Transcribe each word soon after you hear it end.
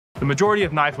The majority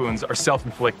of knife wounds are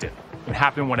self-inflicted and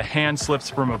happen when a hand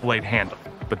slips from a blade handle.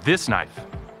 But this knife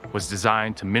was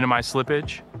designed to minimize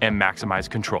slippage and maximize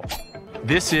control.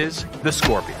 This is the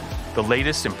Scorpion, the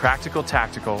latest in practical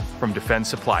tactical from Defense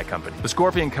Supply Company. The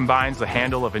Scorpion combines the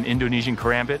handle of an Indonesian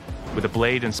karambit with a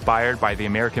blade inspired by the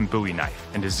American Bowie knife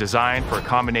and is designed for a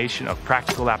combination of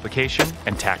practical application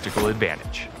and tactical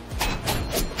advantage.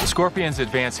 The Scorpion's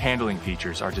advanced handling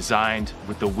features are designed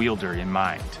with the wielder in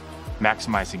mind,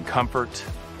 maximizing comfort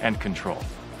and control.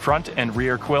 Front and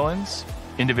rear quillins,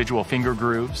 individual finger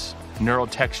grooves, neural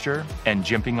texture, and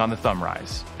jimping on the thumb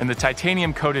rise. And the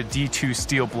titanium-coated D2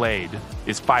 steel blade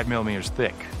is 5mm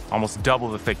thick, almost double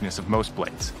the thickness of most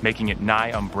blades, making it nigh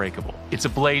unbreakable. It's a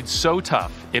blade so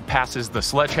tough, it passes the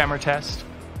sledgehammer test,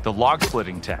 the log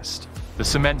splitting test, the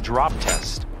cement drop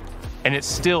test, and it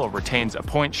still retains a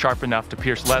point sharp enough to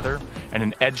pierce leather and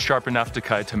an edge sharp enough to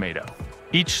cut a tomato.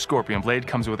 Each Scorpion blade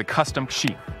comes with a custom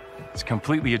sheath. It's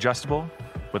completely adjustable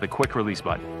with a quick release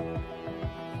button.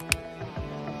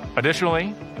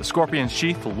 Additionally, the Scorpion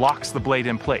sheath locks the blade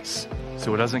in place,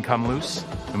 so it doesn't come loose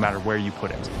no matter where you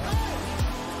put it.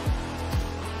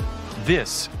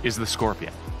 This is the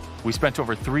Scorpion. We spent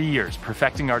over 3 years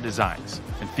perfecting our designs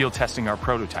and field testing our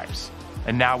prototypes,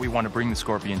 and now we want to bring the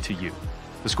Scorpion to you.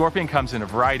 The Scorpion comes in a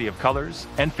variety of colors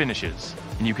and finishes,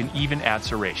 and you can even add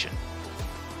serration.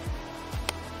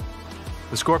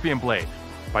 The Scorpion Blade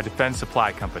by Defense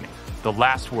Supply Company, the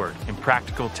last word in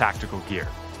practical tactical gear.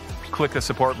 Click the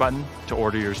support button to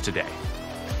order yours today.